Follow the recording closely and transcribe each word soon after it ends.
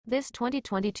This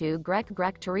 2022 Grech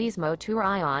Turismo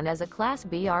Tour-ION is a Class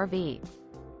B RV.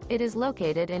 It is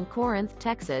located in Corinth,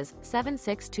 Texas,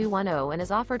 76210 and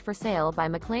is offered for sale by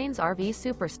McClain's RV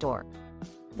Superstore.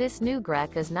 This new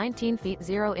Grech is 19 feet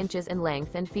 0 inches in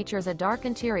length and features a dark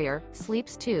interior,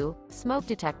 sleeps 2, smoke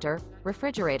detector,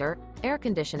 refrigerator, air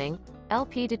conditioning,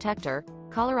 LP detector,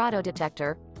 Colorado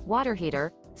detector, water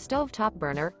heater, stovetop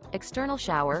burner, external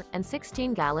shower, and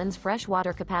 16 gallons fresh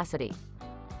water capacity.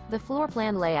 The floor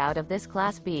plan layout of this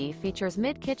Class B features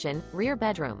mid-kitchen, rear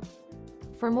bedroom.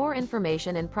 For more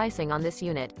information and pricing on this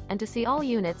unit, and to see all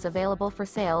units available for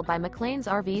sale by McClain's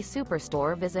RV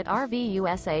Superstore, visit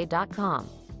RVUSA.com.